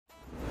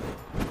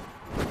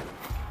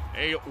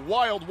A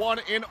wild one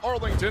in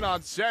Arlington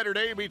on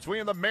Saturday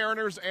between the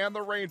Mariners and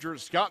the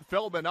Rangers. Scott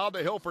Feldman on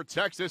the hill for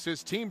Texas.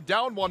 His team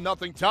down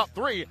 1-0, top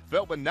three.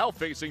 Feldman now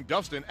facing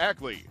Dustin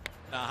Ackley.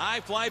 A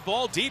high fly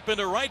ball deep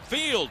into right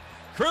field.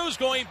 Cruz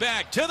going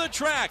back to the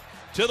track,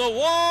 to the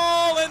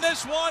wall, and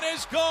this one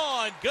is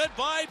gone.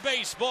 Goodbye,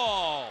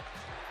 baseball.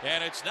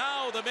 And it's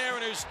now the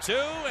Mariners 2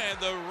 and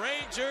the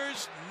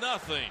Rangers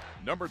nothing.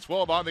 Number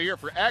 12 on the year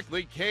for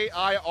Ackley,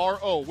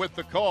 K-I-R-O with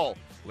the call.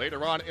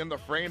 Later on in the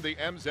frame, the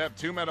M's have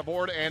two men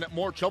aboard and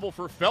more trouble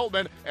for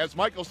Feldman as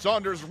Michael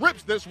Saunders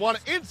rips this one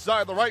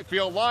inside the right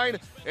field line.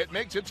 It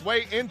makes its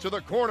way into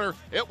the corner.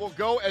 It will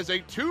go as a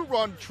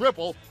two-run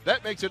triple.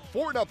 That makes it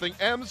 4-0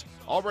 M's.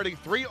 Already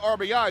 3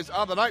 RBIs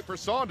on the night for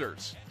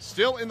Saunders.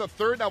 Still in the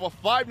third, now a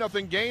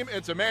 5-0 game.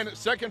 It's a man at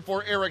second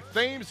for Eric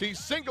Thames. He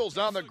singles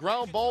on the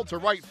ground ball to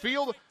right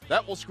field.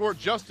 That will score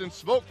Justin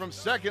Smoak from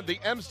second. The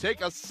M's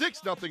take a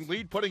 6-0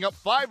 lead, putting up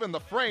 5 in the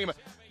frame.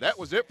 That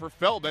was it for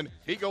Feldman.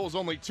 He goes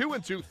only 2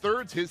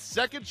 2/3, his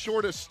second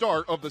shortest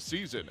start of the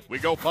season. We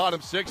go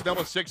bottom 6, now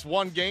a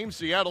 6-1 game.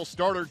 Seattle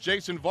starter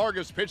Jason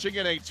Vargas pitching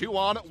in a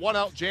 2-on,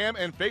 1-out jam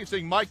and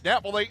facing Mike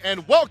Napoli.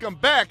 And welcome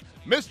back,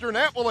 Mr.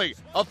 Napoli.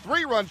 A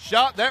 3-run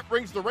shot. That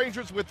brings the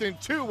Rangers within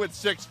 2 with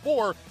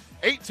 6-4.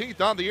 18th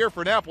on the year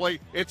for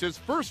Napoli. It's his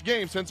first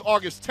game since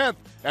August 10th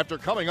after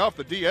coming off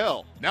the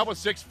DL. Now a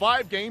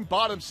 6-5 game,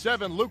 bottom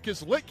 7,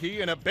 Lucas Litke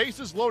in a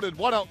bases-loaded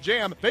 1-out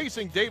jam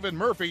facing David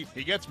Murphy.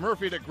 He gets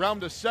Murphy to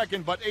ground to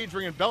second, but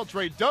Adrian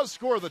Beltre does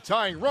score the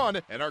tying run,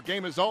 and our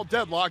game is all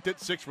deadlocked at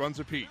 6 runs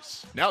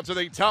apiece. Now to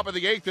the top of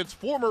the 8th, it's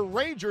former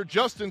Ranger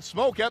Justin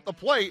Smoak at the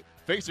plate,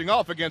 facing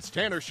off against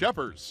Tanner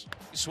Scheppers.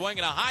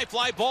 Swinging a high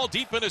fly ball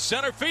deep into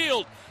center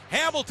field.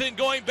 Hamilton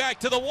going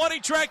back to the one, he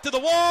tracked to the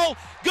wall.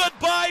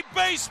 Goodbye,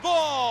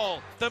 baseball.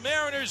 The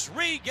Mariners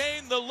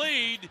regain the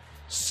lead,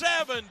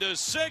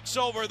 7-6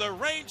 over the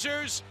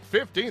Rangers.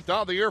 15th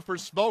on the year for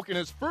Smoak in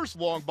his first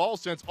long ball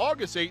since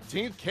August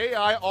 18th.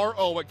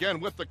 K-I-R-O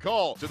again with the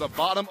call. To the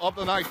bottom of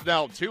the ninth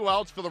now. 2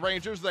 outs for the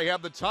Rangers. They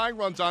have the tying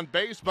runs on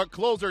base, but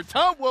closer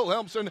Tom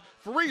Wilhelmsen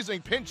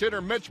freezing pinch hitter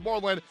Mitch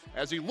Moreland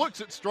as he looks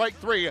at strike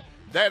 3.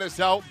 That is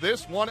how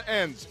this one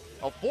ends.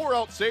 A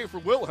 4-out save for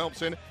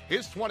Wilhelmsen,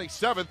 his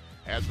 27th.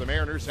 As the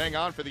Mariners hang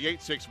on for the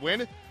 8-6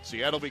 win,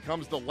 Seattle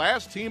becomes the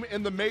last team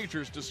in the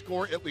majors to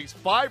score at least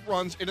 5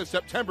 runs in a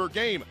September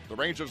game. The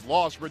Rangers'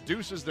 loss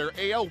reduces their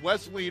AL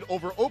West lead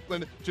over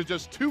Oakland to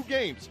just 2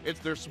 games. It's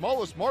their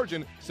smallest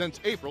margin since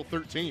April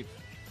 13th.